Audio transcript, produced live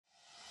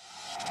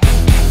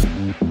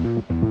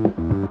Alright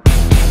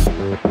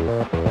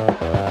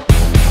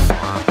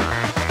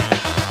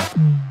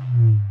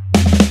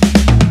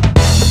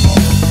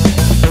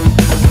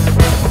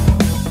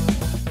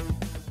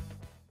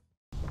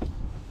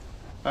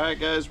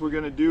guys, we're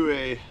going to do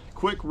a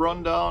quick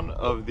rundown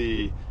of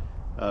the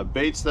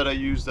baits that I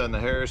used on the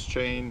Harris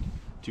chain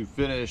to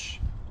finish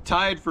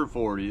tied for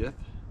 40th.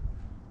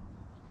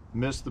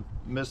 Missed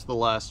the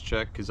last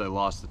check because I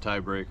lost the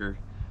tiebreaker.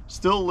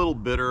 Still a little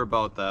bitter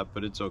about that,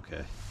 but it's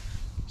okay.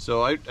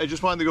 So I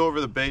just wanted to go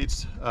over the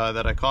baits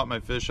that I caught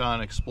my fish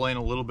on, explain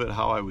a little bit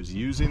how I was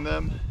using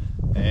them,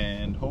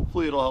 and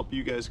hopefully it'll help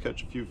you guys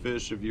catch a few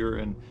fish if you're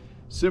in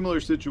similar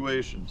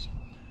situations.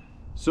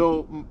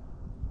 So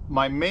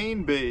my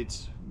main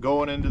baits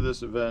going into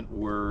this event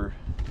were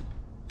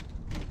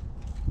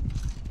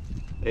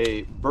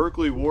a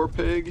Berkeley War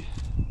Pig,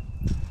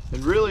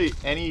 and really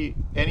any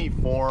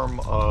form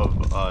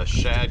of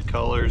shad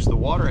colors. The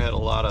water had a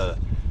lot of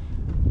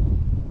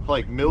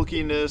like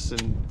milkiness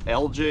and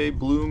algae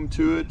bloom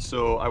to it,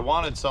 so I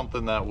wanted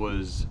something that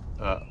was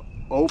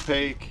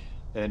opaque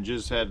and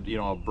just had, you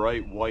know, a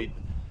bright white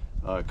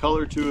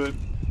color to it.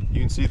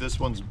 You can see this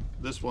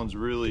one's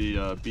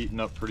really beaten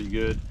up pretty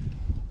good.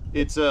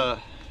 It's I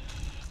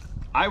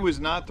was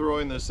not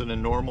throwing this in a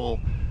normal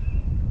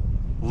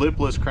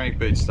lipless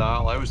crankbait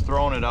style. I was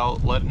throwing it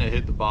out, letting it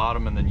hit the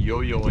bottom, and then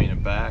yo-yoing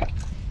it back.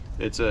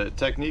 It's a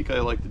technique I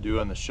like to do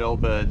on the shell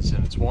beds,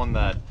 and it's one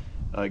that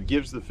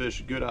gives the fish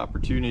a good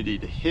opportunity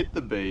to hit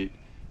the bait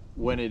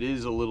when it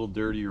is a little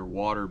dirtier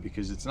water,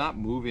 because it's not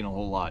moving a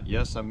whole lot.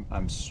 Yes,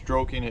 I'm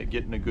stroking it,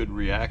 getting a good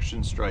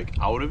reaction strike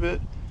out of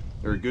it,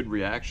 or a good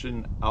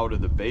reaction out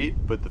of the bait,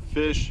 but the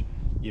fish,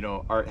 you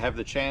know, have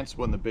the chance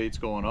when the bait's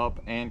going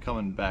up and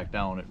coming back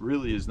down. It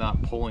really is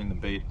not pulling the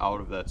bait out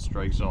of that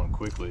strike zone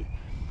quickly.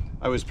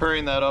 I was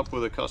pairing that up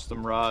with a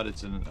custom rod.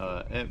 It's an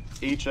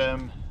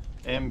HM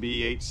MB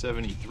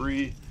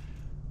 873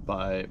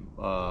 by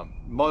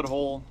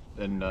Mudhole,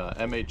 and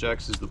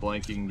MHX is the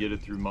blank. You can get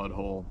it through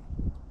Mudhole.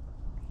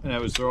 And I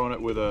was throwing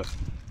it with a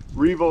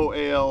Revo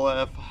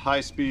ALF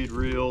high-speed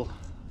reel,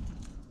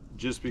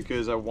 just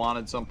because I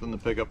wanted something to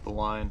pick up the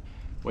line.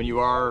 When you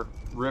are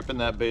ripping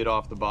that bait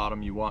off the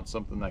bottom, you want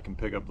something that can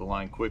pick up the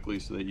line quickly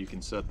so that you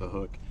can set the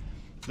hook.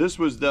 This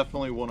was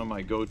definitely one of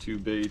my go-to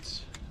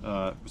baits,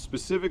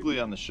 specifically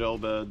on the shell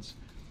beds.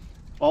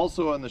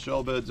 Also on the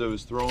shell beds, I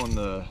was throwing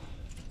the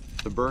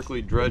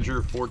Berkeley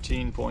Dredger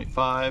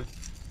 14.5.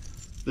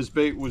 This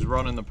bait was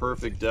running the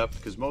perfect depth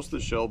because most of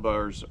the shell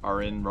bars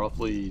are in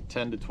roughly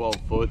 10 to 12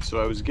 foot,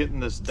 so I was getting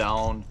this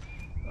down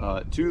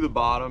to the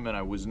bottom, and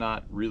I was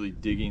not really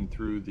digging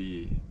through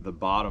the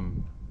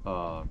bottom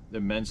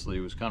immensely.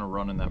 It was kind of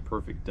running that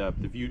perfect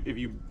depth. If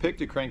you picked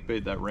a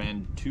crankbait that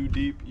ran too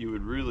deep, you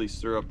would really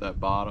stir up that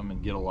bottom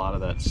and get a lot of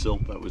that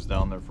silt that was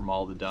down there from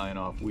all the dying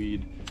off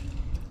weed.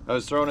 I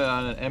was throwing it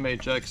on an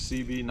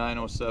MHX CB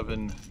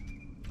 907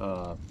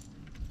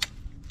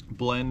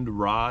 blend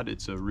rod.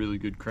 It's a really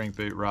good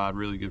crankbait rod,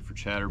 really good for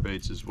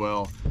chatterbaits as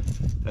well.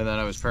 And then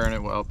I was pairing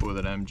it up with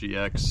an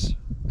MGX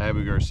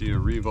Abu Garcia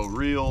Revo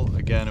reel.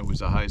 Again, it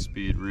was a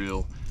high-speed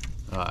reel.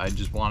 I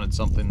just wanted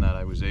something that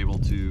I was able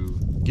to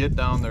get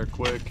down there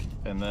quick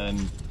and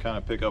then kind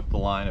of pick up the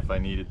line if I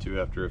needed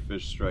to after a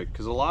fish strike,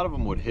 because a lot of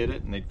them would hit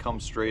it and they'd come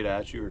straight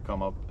at you or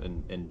come up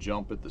and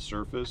jump at the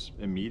surface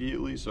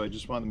immediately, so I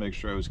just wanted to make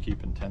sure I was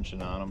keeping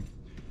tension on them.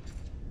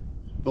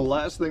 The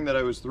last thing that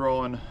I was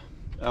throwing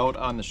out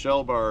on the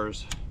shell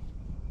bars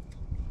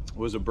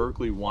was a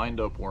Berkeley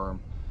wind-up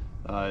worm.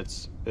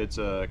 It's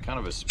a kind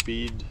of a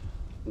speed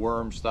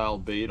worm style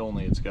bait,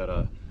 only it's got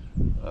a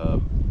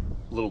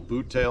little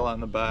boot tail on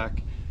the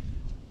back.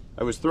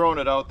 I was throwing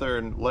it out there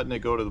and letting it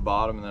go to the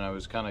bottom, and then I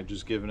was kind of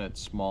just giving it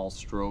small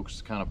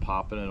strokes, kind of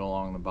popping it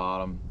along the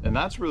bottom. And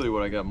that's really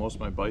what I got most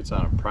of my bites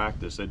on in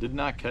practice. I did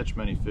not catch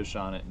many fish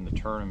on it in the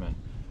tournament,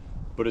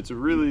 but it's a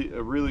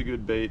really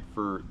good bait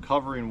for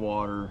covering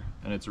water,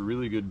 and it's a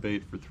really good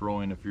bait for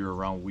throwing if you're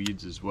around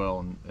weeds as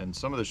well. And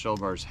some of the shell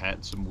bars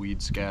had some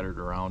weeds scattered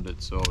around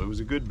it, so it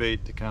was a good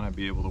bait to kind of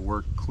be able to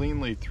work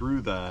cleanly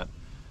through that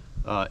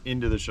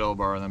into the shell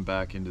bar and then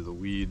back into the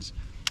weeds.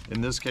 In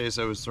this case,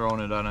 I was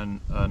throwing it on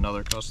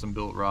another custom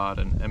built rod,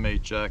 an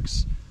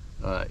MHX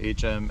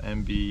HM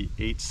MB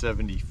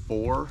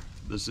 874.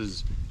 This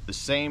is the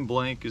same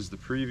blank as the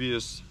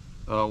previous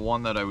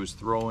one that I was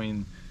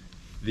throwing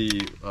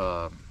the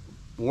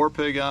War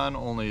Pig on,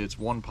 only it's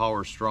 1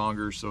 power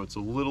stronger, so it's a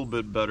little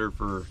bit better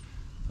for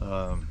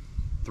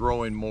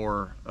throwing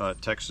more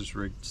Texas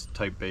rig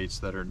type baits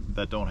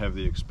that don't have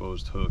the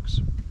exposed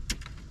hooks.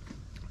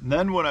 And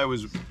then when I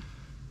was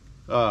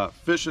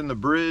fishing the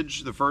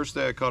bridge, the first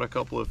day I caught a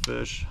couple of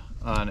fish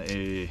on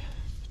a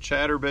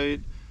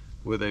chatterbait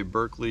with a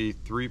Berkeley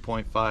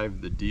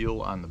 3.5 the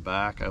deal on the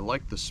back. I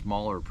liked the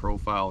smaller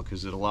profile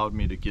because it allowed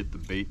me to get the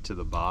bait to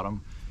the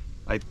bottom.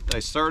 I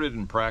started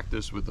in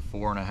practice with the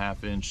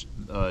 4.5 inch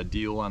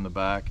deal on the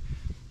back,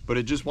 but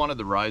it just wanted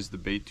to rise the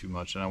bait too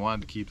much, and I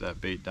wanted to keep that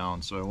bait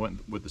down, so I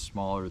went with the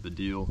smaller the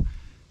deal.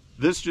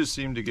 This just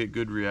seemed to get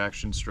good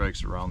reaction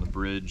strikes around the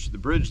bridge. The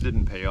bridge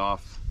didn't pay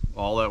off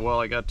all that well.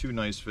 I got 2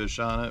 nice fish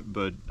on it,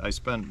 but I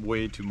spent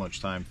way too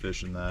much time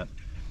fishing that.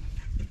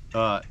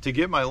 To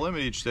get my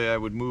limit each day, I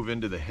would move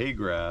into the hay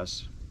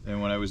grass,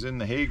 and when I was in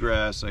the hay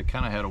grass, I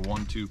kind of had a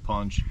 1-2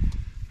 punch.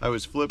 I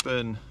was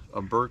flipping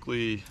a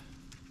Berkley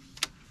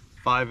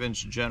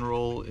 5-inch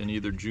General in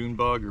either June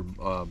bug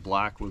or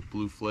black with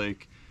blue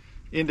flake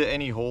into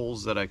any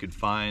holes that I could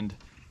find.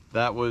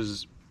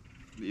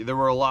 There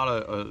were a lot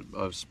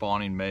of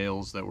spawning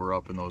males that were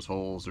up in those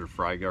holes, or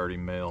fry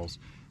guarding males.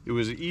 It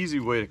was an easy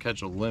way to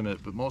catch a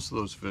limit, but most of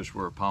those fish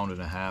were 1.5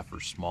 pounds or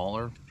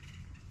smaller.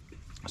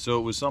 So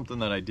it was something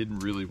that I didn't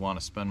really want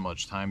to spend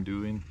much time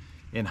doing.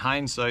 In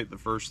hindsight, the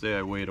first day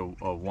I weighed a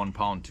 1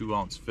 pound 2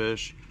 ounce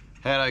fish.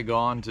 Had I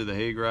gone to the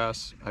hay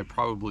grass, I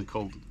probably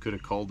could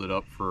have culled it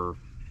up for,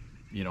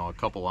 you know, a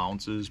couple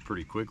ounces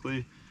pretty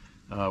quickly,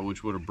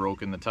 which would have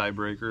broken the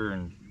tiebreaker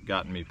and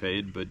gotten me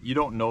paid. But you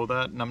don't know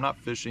that, and I'm not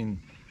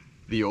fishing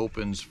the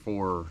opens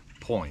for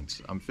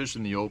points. I'm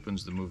fishing the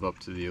opens to move up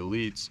to the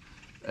elites,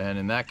 and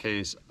in that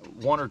case,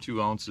 1 or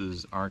 2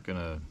 ounces aren't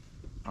gonna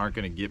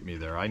get me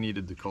there. I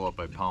needed to cull up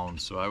by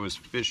pounds, so I was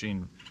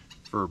fishing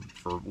for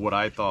what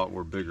I thought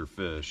were bigger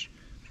fish.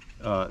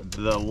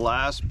 The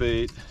last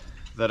bait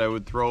that I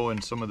would throw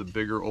in some of the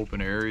bigger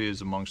open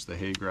areas amongst the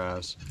hay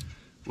grass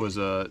was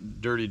a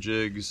Dirty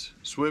Jigs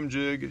swim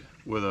jig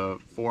with a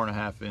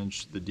 4.5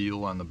 inch the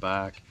deal on the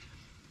back.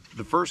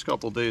 The first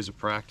couple days of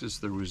practice,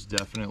 there was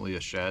definitely a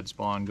shad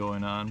spawn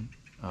going on,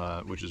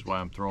 which is why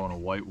I'm throwing a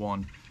white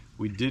one.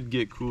 We did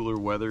get cooler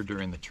weather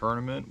during the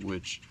tournament,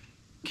 which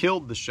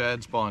killed the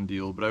shad spawn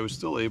deal, but I was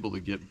still able to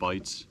get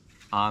bites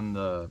on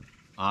the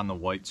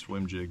white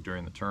swim jig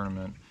during the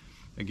tournament.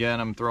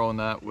 Again, I'm throwing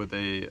that with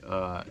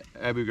a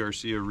Abu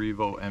Garcia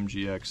Revo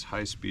MGX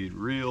high-speed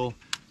reel,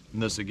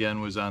 and this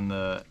again was on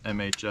the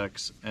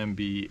MHX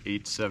MB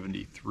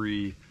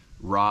 873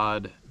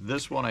 rod.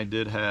 This one I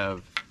did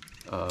have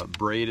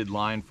braided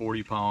line,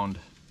 40-pound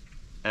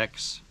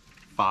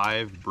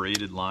X5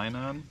 braided line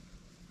on.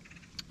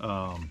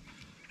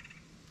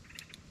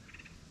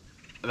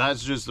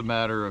 That's just a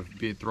matter of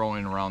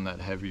throwing around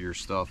that heavier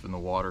stuff and the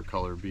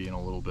watercolor being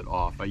a little bit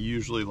off. I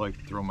usually like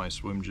to throw my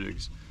swim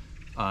jigs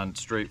on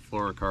straight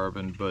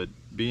fluorocarbon, but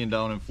being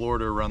down in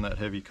Florida around that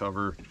heavy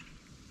cover,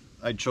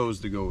 I chose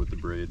to go with the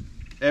braid.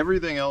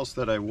 Everything else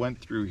that I went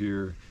through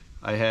here,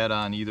 I had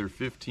on either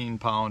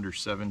 15-pound or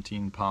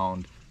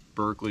 17-pound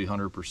Berkley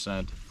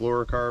 100%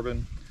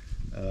 fluorocarbon.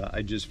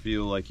 I just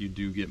feel like you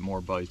do get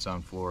more bites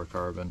on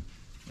fluorocarbon,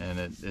 and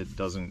it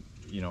doesn't,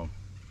 you know,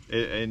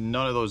 in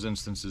none of those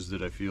instances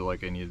did I feel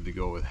like I needed to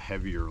go with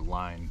heavier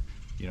line.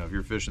 You know, if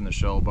you're fishing the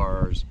shell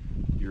bars,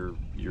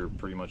 you're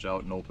pretty much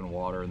out in open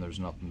water, and there's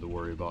nothing to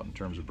worry about in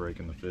terms of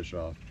breaking the fish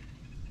off.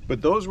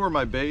 But those were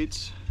my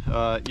baits.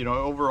 You know,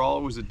 overall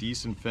it was a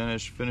decent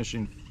finish.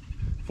 Finishing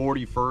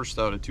 41st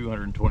out of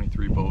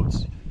 223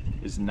 boats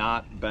is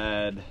not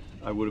bad.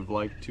 I would have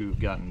liked to have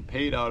gotten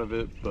paid out of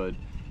it, but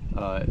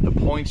the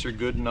points are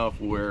good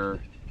enough where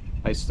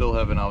I still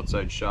have an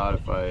outside shot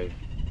if I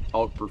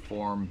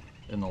outperform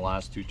in the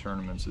last 2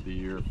 tournaments of the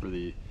year for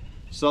the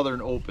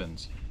Southern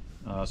Opens.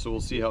 So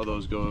we'll see how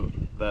those go.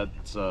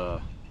 That's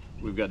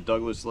we've got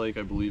Douglas Lake,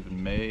 I believe,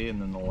 in May,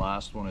 and then the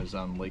last one is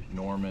on Lake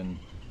Norman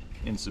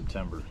in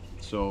September.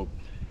 So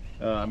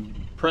I'm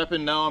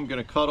prepping now. I'm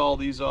going to cut all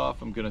these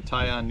off. I'm going to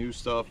tie on new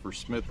stuff for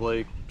Smith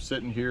Lake.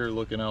 Sitting here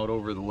looking out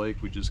over the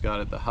lake we just got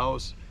at the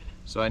house,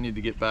 so I need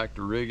to get back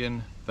to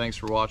rigging. Thanks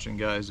for watching,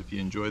 guys. If you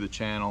enjoy the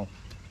channel,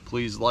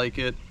 please like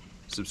it,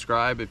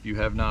 subscribe if you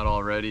have not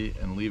already,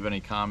 and leave any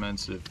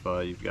comments if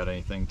you've got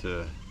anything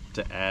to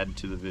add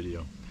to the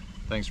video.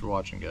 Thanks for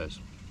watching, guys.